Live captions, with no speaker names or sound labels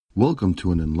Welcome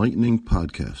to an enlightening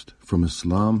podcast from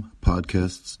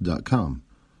IslamPodcasts.com.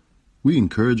 We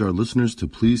encourage our listeners to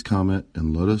please comment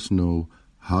and let us know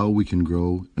how we can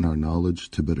grow in our knowledge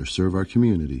to better serve our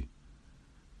community.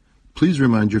 Please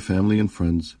remind your family and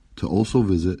friends to also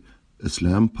visit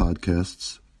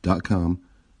IslamPodcasts.com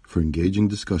for engaging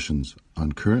discussions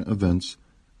on current events,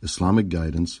 Islamic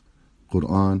guidance,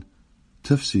 Quran,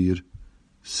 tafsir,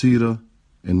 seerah,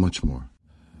 and much more.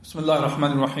 Bismillah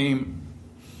ar-Rahman ar-Rahim.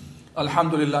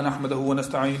 Alhamdulillah nahmaduhu wa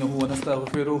nasta'inuhu wa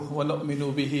nastaghfiruh wa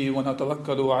nu'minu bihi wa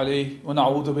natawakkalu alayhi wa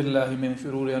na'udhu billahi min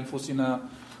shururi anfusina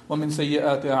wa min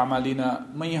sayyiati a'malina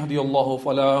man yahdihillahu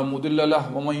fala mudilla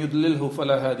lahu wa man yudlilhu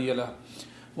fala hadiya lahu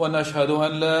wa nashhadu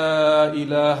an la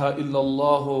ilaha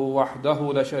illallah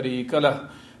wahdahu la sharika lahu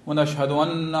wa nashhadu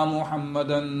anna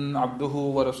Muhammadan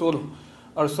abduhu wa rasuluhu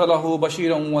arsalahu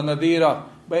bashiran wa nadhira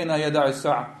bayna yaday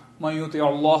as-sa'a من يطع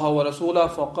الله ورسوله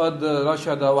فقد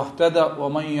رشد واهتدى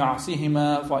ومن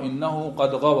يعصهما فإنه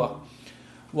قد غوى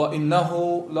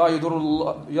وإنه لا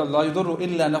يضر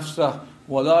إلا نفسه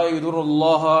ولا يضر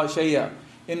الله شيئا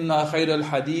إن خير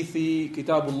الحديث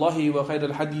كتاب الله وخير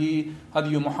الهدي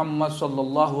هدي محمد صلى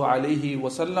الله عليه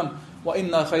وسلم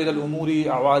وإن خير الأمور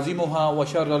عوازمها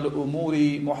وشر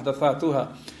الأمور محدثاتها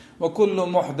وكل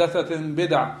محدثة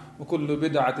بدعة وكل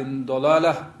بدعة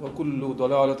ضلالة وكل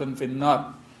ضلالة في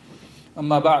النار.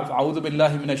 أما بعد فأعوذ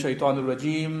بالله من الشيطان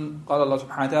الرجيم. قال الله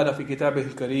سبحانه وتعالى في كتابه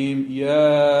الكريم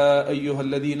يا أيها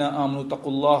الذين آمنوا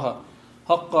اتقوا الله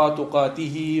حق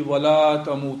تقاته ولا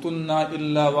تموتن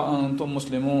إلا وأنتم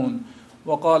مسلمون.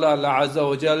 وقال الله عز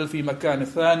وجل في مكان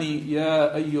ثاني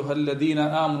يا أيها الذين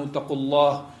آمنوا اتقوا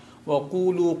الله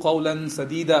وقولوا قولا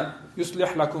سديدا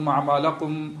يصلح لكم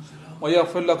أعمالكم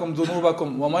ويغفر لكم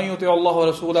ذنوبكم ومن يطع الله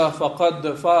ورسوله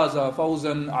فقد فاز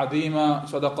فوزا عظيما.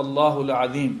 صدق الله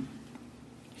العظيم.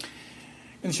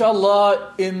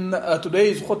 Inshallah, in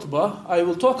today's khutbah, I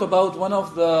will talk about one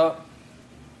of the,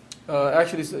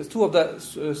 actually two of the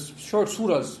short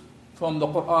surahs from the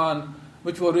Quran,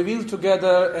 which were revealed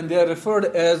together, and they are referred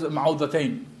as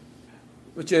Ma'udhatain,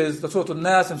 which is the Surah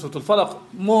Al-Nas and Surah Al-Falaq.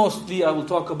 Mostly I will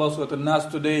talk about Surah Al-Nas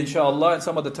today, inshallah, and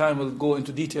some other time we'll go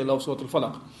into detail of Surah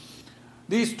Al-Falaq.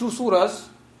 These two surahs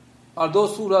are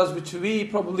those surahs which we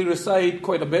probably recite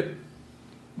quite a bit,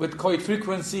 with quite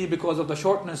frequency because of the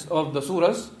shortness of the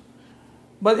surahs.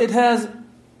 But it has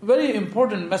very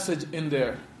important message in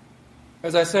there.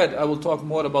 As I said, I will talk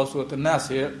more about Surah Al-Nas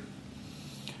here.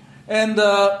 And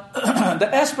the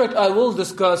aspect I will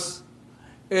discuss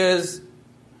has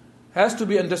to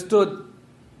be understood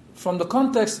from the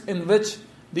context in which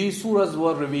these surahs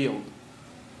were revealed.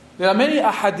 There are many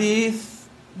ahadith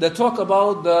that talk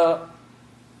about the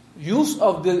use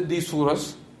of these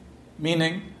surahs,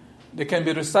 meaning they can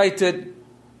be recited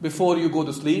before you go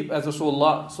to sleep, as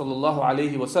Rasulullah sallallahu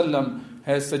alaihi wasallam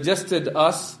has suggested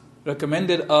us,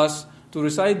 recommended us to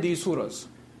recite these surahs.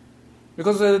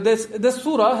 Because this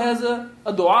surah has a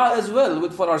dua as well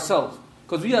for ourselves.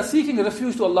 Because we are seeking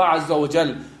refuge to Allah Azza wa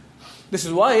Jal. This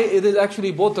is why it is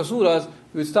actually both the surahs,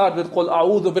 we start with قُلْ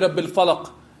أَعُوذُ بِرَبِّ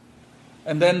الْفَلَقِ,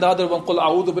 and then the other one, قُلْ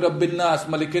أَعُوذُ بِرَبِّ النَّاسِ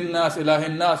مَلِكِ النَّاسِ إِلَهِ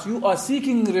النَّاسِ. You are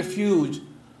seeking refuge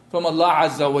from Allah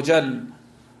Azza wa Jal,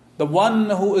 the one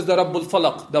who is the Rabbul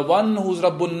Falaq, the one who is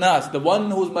Rabbul Nas, the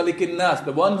one who is Malikin Nas,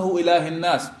 the one who Ilahin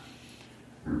Nas.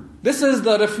 This is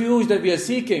the refuge that we are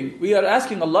seeking. We are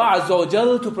asking Allah Azza wa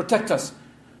Jal to protect us.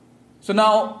 So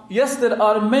now, yes, there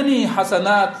are many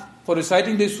hasanat for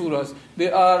reciting these surahs.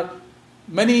 There are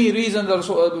many reasons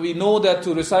that we know that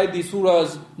to recite these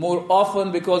surahs more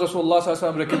often because Rasulullah Sallallahu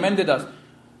Alaihi Wasallam recommended us.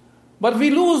 But we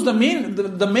lose the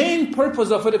main purpose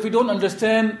of it if we don't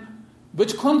understand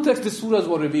which context these surahs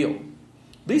were revealed.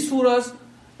 These surahs,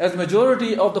 as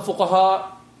majority of the fuqaha,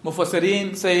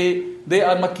 mufassirin say, they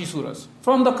are Makki surahs.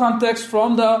 From the context,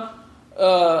 from the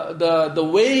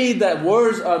way that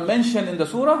words are mentioned in the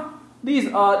surah, these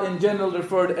are in general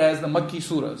referred as the Makki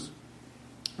surahs.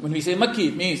 When we say Makki,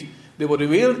 it means they were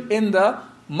revealed in the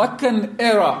Meccan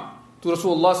era to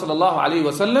Rasulullah sallallahu alaihi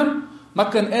wasallam.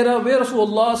 Meccan era where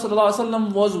Rasulullah sallallahu alaihi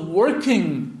wasallam was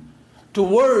working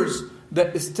towards the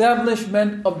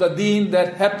establishment of the deen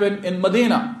that happened in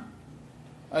Medina.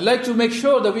 I'd like to make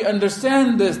sure that we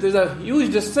understand this. There's a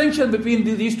huge distinction between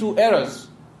these two eras.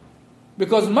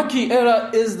 Because Makki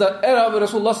era is the era where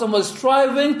Rasulullah was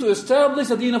striving to establish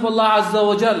the deen of Allah Azza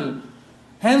wa Jal.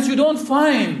 Hence you don't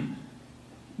find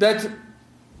that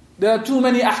there are too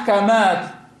many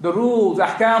ahkamat, the rules,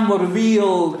 ahkam were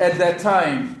revealed at that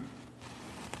time.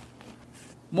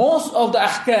 Most of the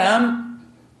ahkam,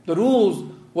 the rules,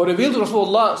 were revealed to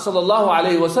Rasulullah sallallahu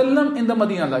alayhi wasallam in the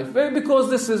Medina life. Because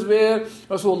this is where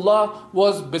Rasulullah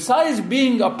was, besides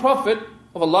being a prophet,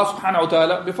 of Allah subhanahu wa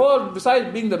ta'ala,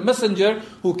 besides being the messenger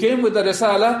who came with the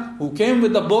risala, who came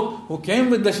with the book, who came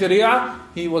with the sharia,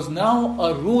 he was now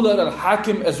a ruler,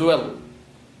 al-hakim as well.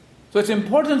 So it's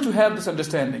important to have this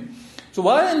understanding. So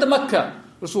while in the Makkah,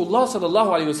 Rasulullah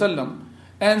sallallahu alayhi wasallam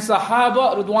and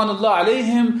Sahaba Ridwanullah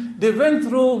alayhim, they went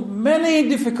through many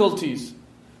difficulties.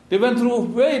 They went through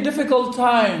very difficult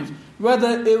times,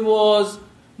 whether it was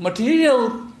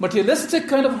materialistic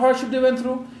kind of hardship they went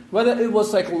through, whether it was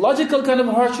psychological kind of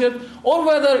hardship, or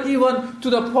whether even to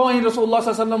the point Rasulullah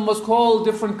ﷺ was called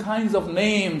different kinds of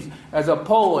names as a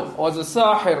poet, or as a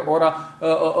sahir, or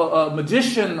a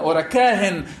magician, or a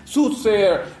kahin,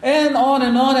 soothsayer, and on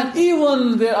and on. And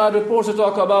even there are reports that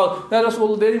talk about that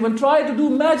they even tried to do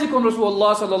magic on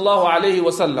Rasulullah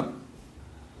ﷺ.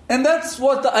 And that's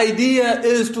what the idea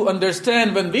is to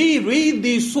understand. When we read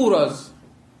these surahs,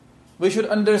 we should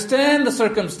understand the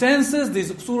circumstances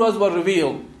these surahs were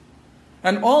revealed.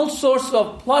 And all sorts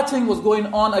of plotting was going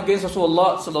on against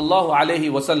Rasulullah sallallahu alayhi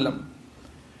wasallam.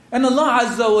 And Allah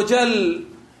Azza wa Jal,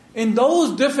 in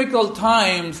those difficult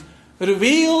times,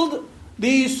 revealed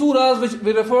these surahs which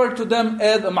we refer to them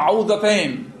as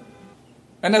Ma'udhatain.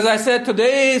 And as I said,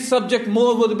 today's subject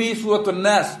more would be Surah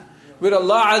An-Nas, where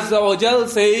Allah Azza wa Jal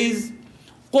says,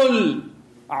 قُلْ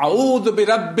أَعُوذُ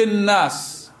بِرَبِّ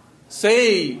النَّاسِ.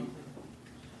 Say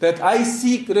that I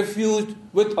seek refuge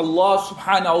with Allah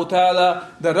subhanahu wa ta'ala,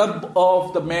 the Rabb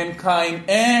of the mankind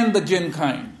and the jinn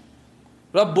kind.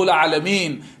 Rabbul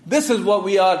Alameen. This is what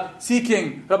we are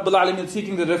seeking. Rabbul Alameen,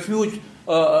 seeking the refuge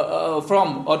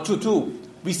from or to.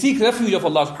 We seek refuge of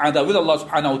Allah subhanahu wa ta'ala, with Allah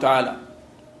subhanahu wa ta'ala.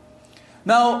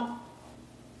 Now,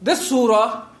 this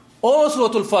surah, or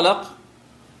Surah Al-Falaq,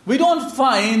 we don't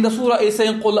find the surah is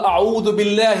saying, قُلْ أَعُوذُ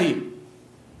بِاللَّهِ.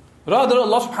 Rather,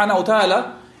 Allah subhanahu wa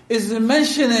ta'ala is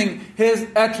mentioning His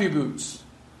attributes.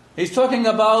 He's talking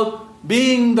about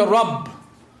being the Rabb.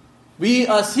 We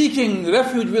are seeking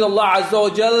refuge with Allah Azza wa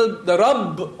Jal, the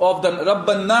Rabb of the Rabb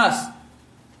an-Nas,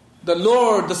 the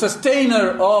Lord, the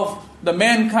sustainer of the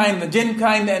mankind, the jinn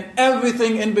kind, and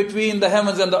everything in between the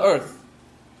heavens and the earth.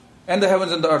 And the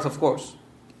heavens and the earth, of course.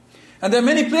 And there are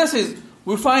many places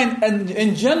we find, and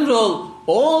in general,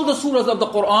 all the surahs of the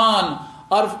Quran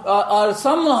are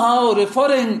somehow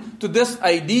referring to this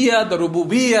idea, the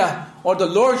rububiyyah, or the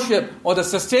lordship, or the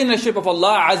sustainership of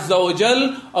Allah Azza wa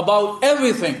Jal about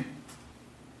everything.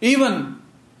 Even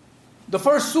the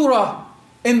first surah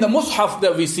in the Mus'haf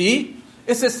that we see,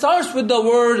 it starts with the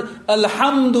word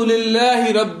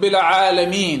Alhamdulillahi Rabbil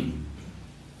Alameen.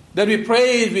 That we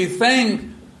praise, we thank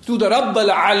to the Rabbil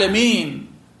Alameen.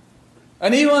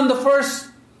 And even the verses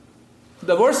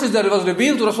that was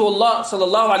revealed to Rasulullah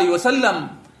sallallahu alaihi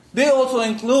wasallam, they also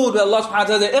include Allah subhanahu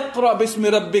wa ta'ala, Iqra bismi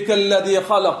rabbika alladhi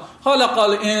khalaq,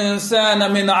 khalaqal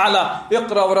insana min ala,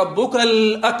 Iqra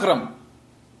rabbukal akram.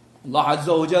 Allah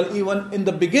Azza wa Jal, even in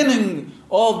the beginning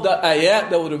of the ayat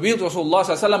that was revealed to Rasulullah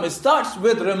sallallahu alaihi wasallam, it starts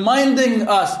with reminding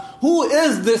us, who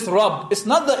is this Rabb? It's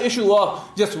not the issue of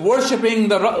just worshipping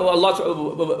the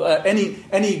Allah,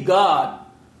 any God.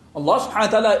 Allah subhanahu wa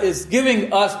ta'ala is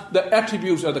giving us the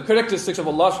attributes or the characteristics of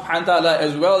Allah subhanahu wa ta'ala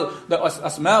as well. The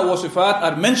asma wa sifat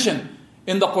are mentioned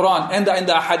in the Quran and in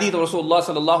the hadith of Rasulullah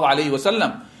sallallahu alayhi wa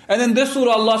sallam. And in this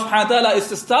surah, Allah subhanahu wa ta'ala is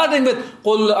starting with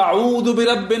قُلْ أَعُوذُ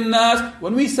بِرَبِّ النَّاسِ.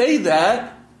 When we say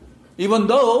that, even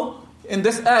though in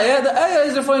this ayah, the ayah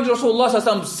is referring to Rasulullah sallallahu alayhi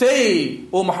wa sallam, say,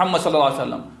 O Muhammad sallallahu alayhi wa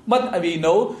sallam. But we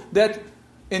know that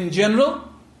in general,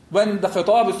 when the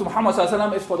khitab is to Muhammad sallallahu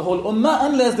alaihi wasallam, is for the whole ummah,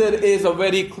 unless there is a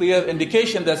very clear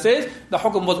indication that says the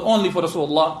hukum was only for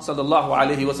Rasulullah sallallahu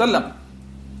alaihi wasallam.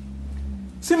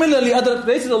 Similarly, other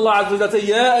places Allah Azza wa Jalla says,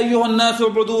 Ya ayyuhan nasu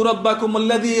ubudu rabbakum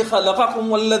alladhi khalaqakum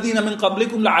walladhina min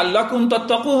qablikum la'allakum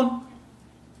tattaqun.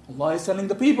 Allah is telling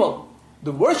the people,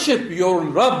 to worship your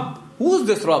Rabb. Who is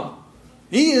this Rabb?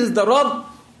 He is the Rabb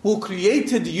who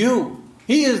created you.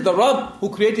 He is the Rabb who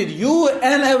created you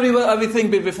and everything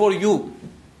before you.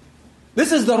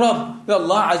 This is the Rabb that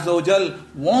Allah Azza wa Jal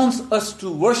wants us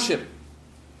to worship.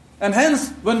 And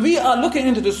hence, when we are looking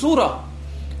into the surah,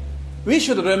 we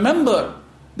should remember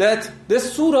that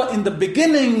this surah in the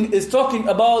beginning is talking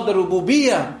about the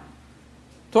rububiyyah,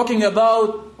 talking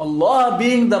about Allah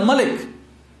being the Malik,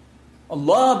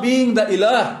 Allah being the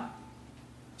Ilah.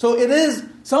 So it is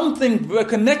something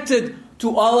connected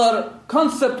to our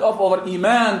concept of our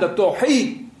Iman, the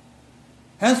Tawheed.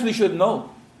 Hence we should know.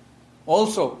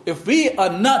 Also, if we are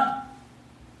not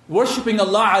worshipping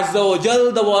Allah Azza wa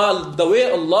Jal the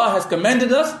way Allah has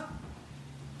commanded us,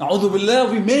 na'udhu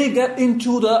billah, we may get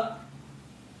into the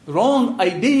wrong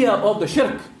idea of the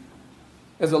shirk.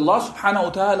 As Allah subhanahu wa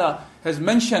ta'ala has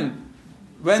mentioned,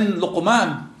 when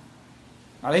Luqman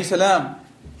alayhi salam,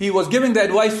 he was giving the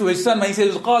advice to his son, when he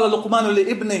says, قَالَ لُقْمَانُ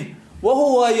لِإِبْنِهِ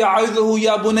وَهُوَ يَعِظُهُ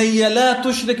يَا بُنَيَّ لَا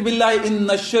تُشْرِكْ بِاللَّهِ إِنَّ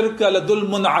الشِّرْكَ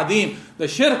لَظُلْمٌ عَظِيمٌ. The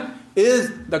shirk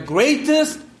is the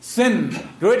greatest sin,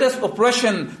 greatest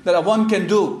oppression that one can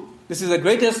do. This is the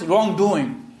greatest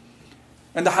wrongdoing.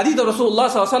 And the hadith of Rasulullah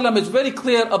ﷺ is very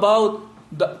clear about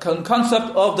the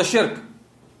concept of the shirk.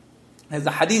 As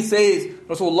the hadith says,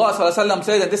 Rasulullah ﷺ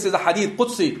says, and this is a hadith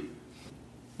Qudsi,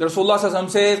 the Rasulullah ﷺ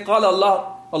says, قال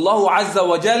الله عز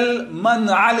وجل من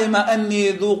علم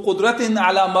أني ذو قدرة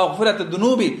على مغفرة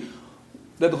الذنوب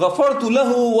that غفرت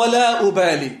له ولا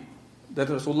أبالي. That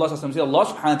Rasulullah ﷺ says, Allah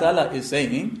subhanahu wa ta'ala is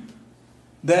saying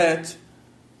that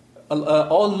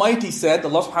Almighty said,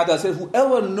 Allah subhanahu wa ta'ala said,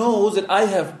 whoever knows that I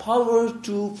have power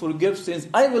to forgive sins,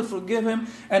 I will forgive him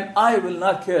and I will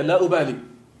not care. لا أبالي.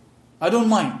 I don't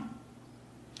mind.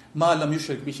 ما لم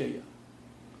يشرك بشيء.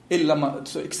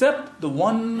 So except the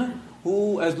one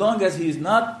who, as long as he is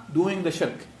not doing the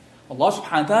shirk, Allah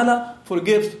subhanahu wa ta'ala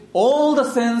forgives all the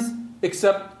sins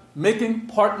except making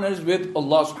partners with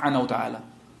Allah subhanahu wa ta'ala.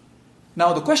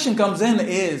 Now the question comes in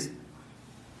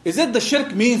is it the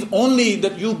shirk means only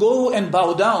that you go and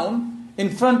bow down in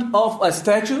front of a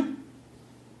statue?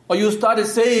 Or you started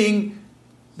saying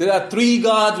there are three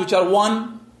gods which are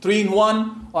one, three in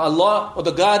one, or Allah, or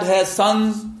the God has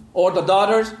sons or the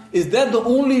daughters? Is that the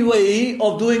only way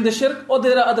of doing the shirk? Or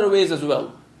there are other ways as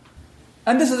well?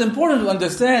 And this is important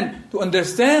to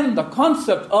understand the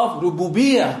concept of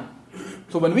rububiyyah.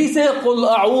 So when we say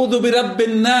قُلْ أَعُوذُ بِرَبِّ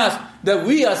النَّاسِ, that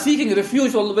we are seeking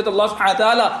refuge with Allah subhanahu wa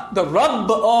ta'ala, the Rabb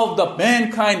of the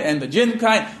mankind and the jinn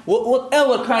kind,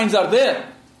 whatever kinds are there.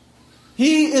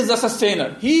 He is the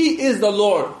sustainer. He is the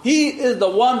Lord. He is the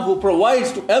one who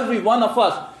provides to every one of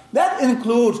us. That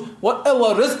includes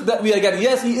whatever risk that we are getting.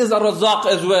 Yes, He is a Razzaq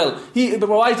as well. He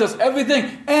provides us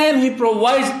everything. And He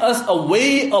provides us a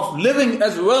way of living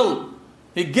as well.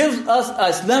 He gives us an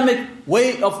Islamic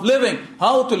way of living.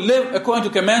 How to live according to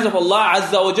commands of Allah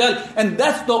Azza wa Jal. And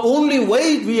that's the only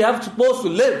way we are supposed to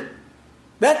live.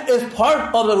 That is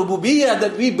part of the rububiyyah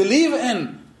that we believe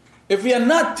in. If we are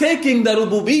not taking the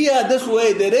rububiyyah this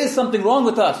way, there is something wrong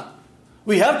with us.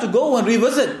 We have to go and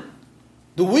revisit.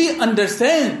 Do we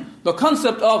understand the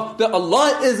concept of that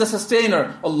Allah is the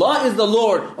sustainer, Allah is the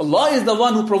Lord, Allah is the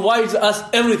one who provides us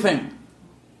everything?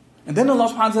 And then Allah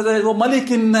subhanahu wa ta'ala says, وَمَلِكِ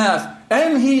النَّاسِ,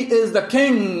 and He is the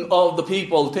king of the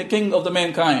people, the king of the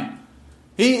mankind.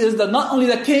 He is not only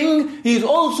the king, He is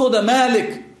also the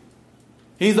Malik.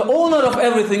 He is the owner of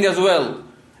everything as well.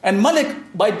 And Malik,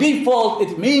 by default,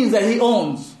 it means that He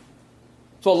owns.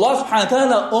 So Allah subhanahu wa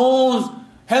ta'ala owns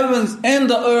heavens and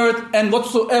the earth and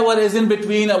whatsoever is in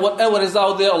between and whatever is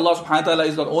out there, Allah subhanahu wa ta'ala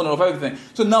is the owner of everything.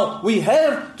 So now we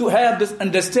have to have this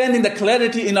understanding, the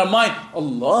clarity in our mind.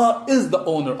 Allah is the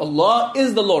owner. Allah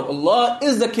is the Lord. Allah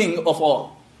is the King of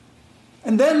all.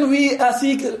 And then we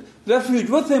seek refuge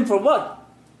with Him for what?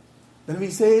 Then we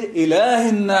say,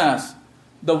 Ilahin Nas.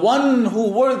 The one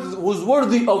who's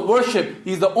worthy of worship.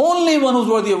 He's the only one who's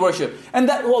worthy of worship. And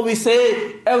that's what we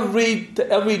say every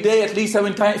day, at least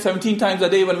 17 times a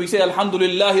day, when we say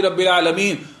Alhamdulillahi Rabbil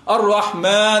Alameen,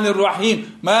 Ar-Rahman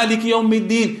Ar-Rahim, Malik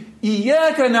Yawmiddin,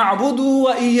 Iyaka na'budu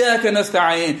wa iyaka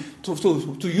nasta'in.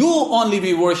 To you only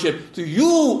we worship. To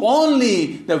you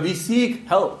only that we seek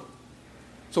help.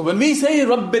 So when we say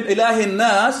Rabbil Ilahin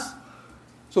Nas,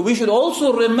 so we should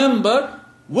also remember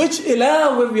which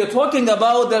ilah we are talking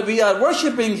about that we are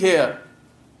worshipping here.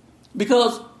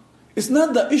 Because it's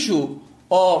not the issue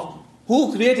of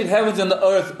who created heavens and the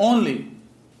earth only.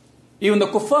 Even the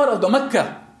kuffar of the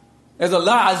Makkah, as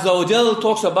Allah Azza wa Jal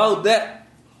talks about that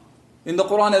in the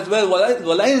Quran as well.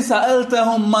 وَلَئِنْ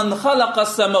سَأَلْتَهُمْ مَنْ خَلَقَ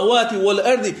السَّمَوَاتِ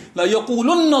وَالْأَرْضِ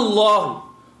لَيَقُولُنَّ اللَّهُ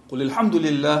قُلِ الْحَمْدُ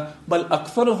لِلَّهِ بَلْ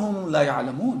أَكْثَرُهُمْ لَا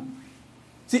يَعْلَمُونَ.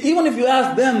 See, even if you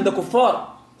ask them, the kuffar,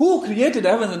 who created the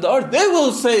heavens and the earth? They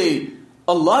will say,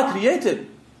 Allah created.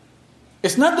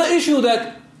 It's not the issue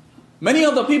that many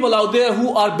of the people out there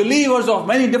who are believers of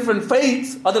many different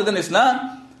faiths other than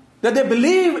Islam, that they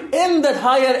believe in that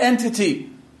higher entity.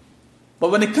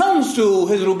 But when it comes to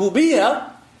His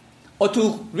rububiyyah, or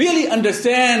to really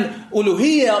understand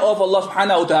uluhiyyah of Allah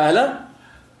subhanahu wa ta'ala,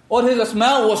 or His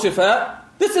asma wa sifat,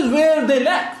 this is where they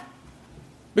lack.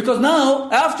 Because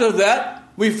now, after that,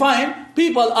 we find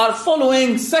people are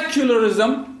following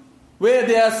secularism, where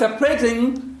they are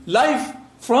separating life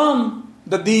from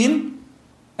the deen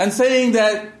and saying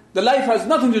that the life has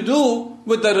nothing to do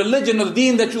with the religion or the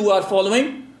deen that you are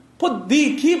following.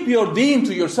 Keep your deen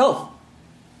to yourself.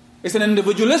 It's an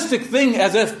individualistic thing,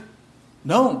 as if,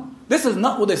 no, this is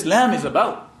not what Islam is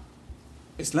about.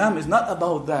 Islam is not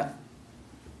about that.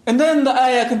 And then the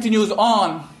ayah continues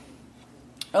on.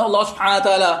 And Allah subhanahu wa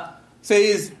ta'ala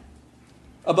says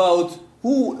about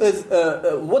why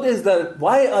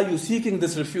are you seeking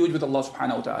this refuge with Allah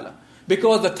subhanahu wa ta'ala?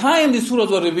 Because the time these surahs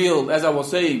were revealed, as I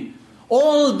was saying,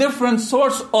 all different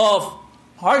sorts of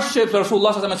hardships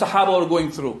Rasulullah and Sahaba were going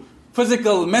through.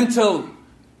 Physical, mental,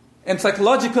 and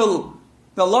psychological.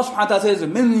 Allah subhanahu wa ta'ala says,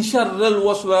 Min sharril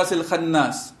waswasil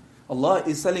khannas. Allah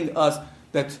is telling us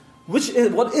that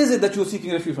what is it that you are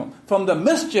seeking refuge from? From the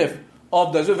mischief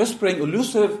of the whispering,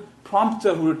 elusive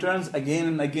prompter who returns again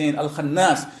and again.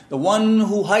 Al-Khannas, the one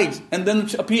who hides and then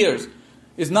appears.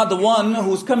 Is not the one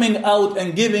who's coming out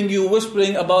and giving you,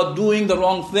 whispering about doing the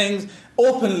wrong things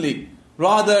openly.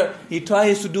 Rather, he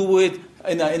tries to do it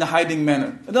in a hiding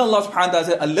manner. And then Allah subhanahu wa ta'ala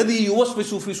says, الَّذِي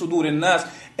يُوَسْوِسُ فِي صُدُورِ النَّاسِ.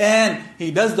 And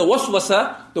he does the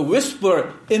waswasa, the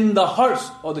whisper in the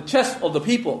hearts or the chest of the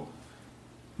people.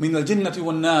 مِنَ الْجِنَّةِ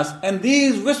وَالنَّاسِ. And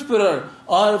these whisperers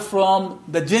are from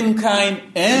the jinn kind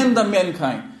and the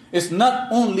mankind. It's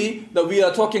not only that we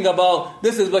are talking about,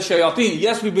 this is the shayateen.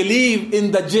 Yes, we believe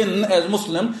in the jinn as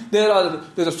Muslim.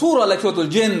 There's a surah like Surah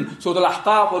Al-Jinn, Surah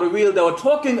Al-Ahqaf were revealed. They were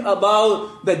talking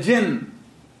about the jinn.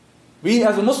 We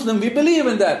as a Muslim, we believe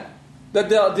in that.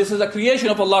 This is a creation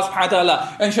of Allah subhanahu wa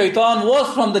ta'ala. And shaitan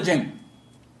was from the jinn.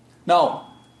 Now,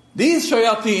 these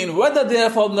shayateen, whether they are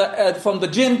from the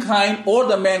jinn kind or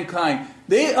the mankind,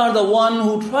 they are the one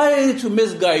who try to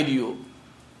misguide you.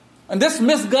 And this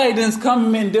misguidance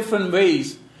comes in different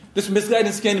ways. This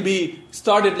misguidance can be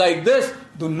started like this.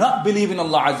 Do not believe in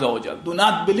Allah Azza wa Jal. Do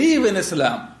not believe in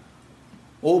Islam.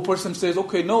 Old person says,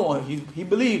 okay, no, he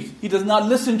believes. He does not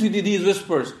listen to these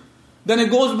whispers. Then it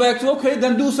goes back to, okay,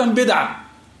 then do some bid'ah.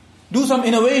 Do some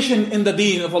innovation in the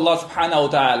deen of Allah subhanahu wa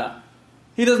ta'ala.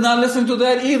 He does not listen to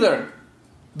that either.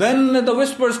 Then the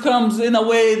whispers comes in a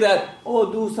way that,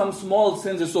 do some small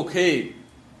sins, it's okay.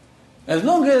 As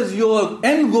long as your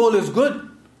end goal is good,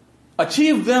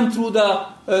 achieve them through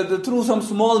through some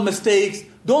small mistakes.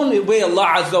 Don't obey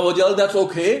Allah Azza wa Jal, that's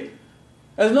okay.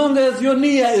 As long as your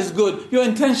niyyah is good, your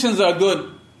intentions are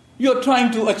good, you're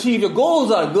trying to achieve, your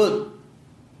goals are good.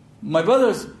 My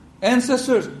brothers and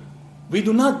sisters, we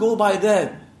do not go by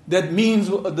that. That means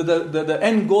the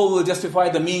end goal will justify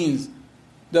the means.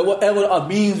 That whatever are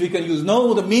means we can use.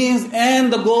 No, the means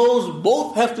and the goals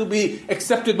both have to be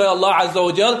accepted by Allah Azza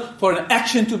wa Jal for an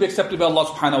action to be accepted by Allah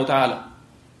subhanahu wa ta'ala.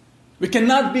 We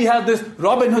cannot have this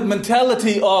Robin Hood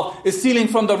mentality of stealing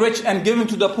from the rich and giving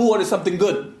to the poor is something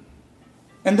good.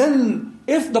 And then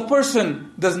if the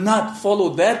person does not follow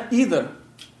that either,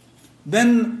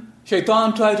 then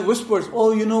shaitan tries to whisper,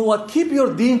 you know what, keep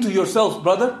your deen to yourself,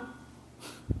 brother.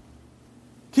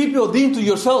 Keep your deen to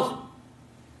yourself.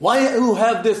 Why do you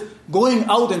have this going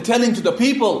out and telling to the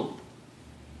people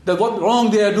that what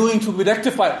wrong they are doing to be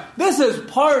rectified? This is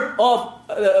part of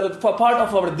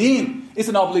our deen. It's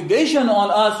an obligation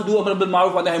on us to do amr bil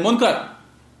ma'ruf wa nahy munkar.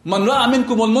 Man ra'a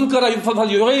minkum al munkara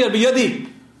falyughayyir bi yadihi.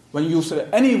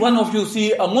 When any one of you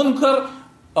see a munkar,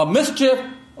 a mischief,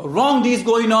 a wrong deeds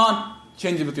going on,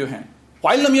 change it with your hand.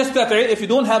 وَإِن لَمْ يَسْتَطِعْ. If you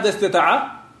don't have the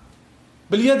istita'a,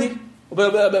 بِالْيَدِ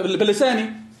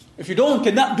بِالْلِسَانِ. If you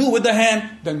cannot do with the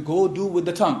hand, then go do with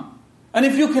the tongue. And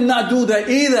if you cannot do that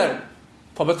either,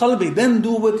 فَبِقَلْبِ, then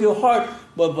do with your heart.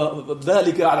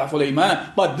 ذَلِكَ أَعْرَفُ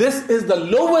الْإِيمَانِ. But this is the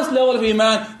lowest level of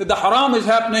iman, that the haram is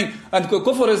happening, and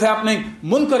kufr is happening,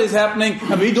 munkar is happening,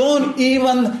 and we don't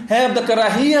even have the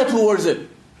karahiyah towards it.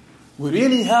 We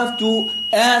really have to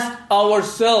ask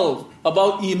ourselves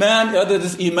about iman, whether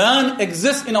this iman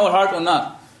exists in our heart or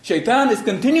not. Shaitan is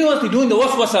continuously doing the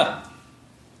waswasa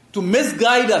to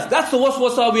misguide us. That's the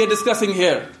waswasa we are discussing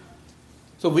here.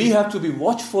 So we have to be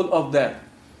watchful of that.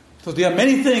 So there are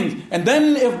many things. And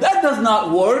then if that does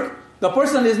not work, the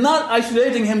person is not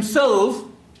isolating himself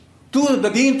to the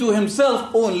deen to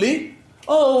himself only.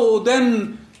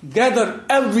 Then gather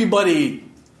everybody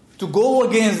to go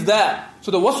against that.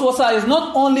 So the waswasa is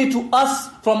not only to us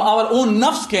from our own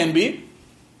nafs can be,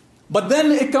 but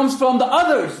then it comes from the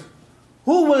others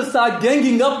who will start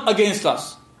ganging up against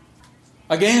us.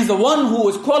 Against the one who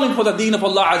is calling for the deen of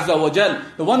Allah Azza wa Jal,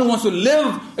 the one who wants to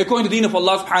live according to the deen of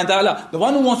Allah subhanahu wa ta'ala, the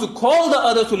one who wants to call the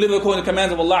others to live according to the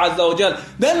commands of Allah Azza wa Jal.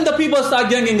 Then the people start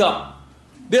ganging up.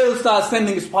 They'll start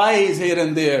sending spies here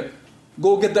and there.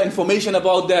 Go get the information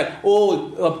about that.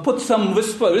 Put some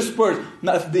whispers.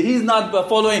 Now, if he's not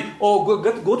following,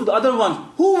 go to the other ones.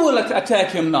 Who will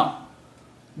attack him now?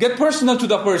 Get personal to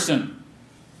the person.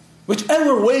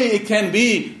 Whichever way it can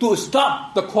be to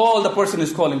stop the call the person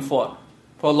is calling for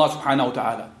Allah subhanahu wa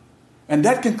ta'ala. And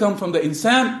that can come from the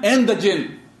insan and the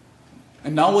jinn.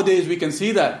 And nowadays we can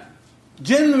see that.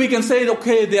 Jinn, we can say,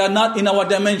 okay, they are not in our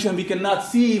dimension. We cannot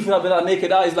see with our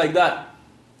naked eyes like that.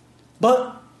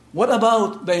 But what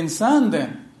about the insan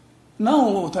then?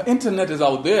 Now the internet is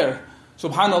out there.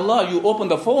 Subhanallah, you open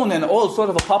the phone and all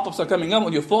sort of pop-ups are coming up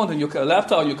on your phone and your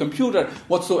laptop, your computer,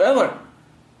 whatsoever.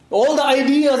 All the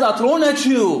ideas are thrown at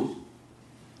you.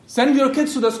 Send your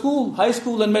kids to the school, high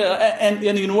school and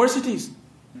universities.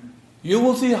 You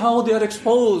will see how they are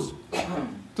exposed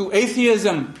to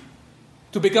atheism,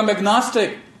 to become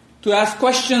agnostic, to ask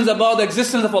questions about the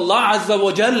existence of Allah Azza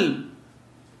wa Jal.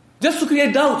 Just to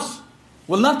create doubts.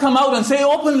 Will not come out and say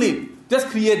openly. Just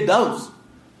create doubts.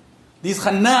 These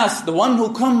khannas, the one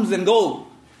who comes and goes.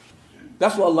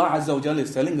 That's what Allah Azza wa Jal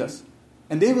is telling us.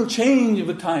 And they will change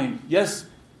with time. Yes,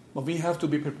 but we have to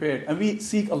be prepared. And we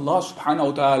seek Allah subhanahu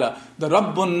wa ta'ala, the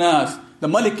Rabbun Nas, the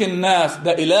Malikin Nas,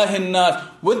 the Ilahin Nas,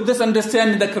 with this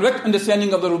understanding, the correct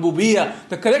understanding of the Rububiyyah,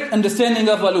 the correct understanding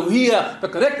of Aluhiyyah, the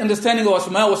correct understanding of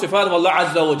Asma wa Sifat of Allah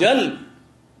Azza wa Jal.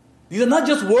 These are not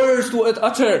just words to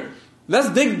utter. Let's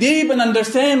dig deep and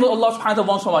understand what Allah subhanahu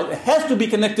wa ta'ala wants. It has to be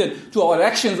connected to our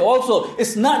actions also.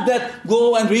 It's not that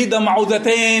go and read the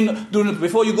Ma'udatain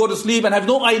before you go to sleep and have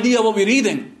no idea what we're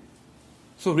reading.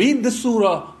 So read the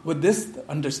surah with this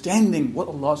understanding what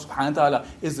Allah subhanahu wa ta'ala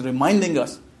is reminding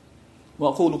us.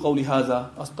 وَأَقُولُ قَوْلِ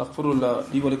هَذَا أَسْتَغْفِرُ اللَّهَ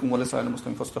لِي وَلَكُمْ وَلِسَائِرِ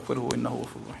الْمُسْلِمِينَ فَاسْتَغْفِرُوهُ إِنَّهُ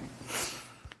غَفُورٌ رَحِيمٌ.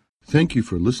 Thank you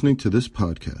for listening to this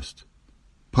podcast.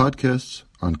 Podcasts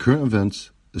on current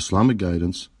events, Islamic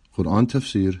guidance, Quran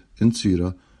tafsir, and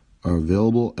seerah are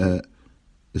available at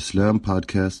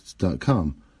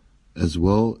islampodcasts.com as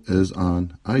well as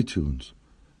on iTunes.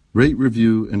 Rate,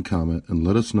 review, and comment and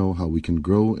let us know how we can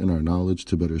grow in our knowledge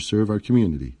to better serve our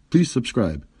community. Please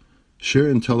subscribe, share,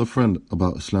 and tell a friend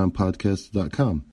about islampodcasts.com.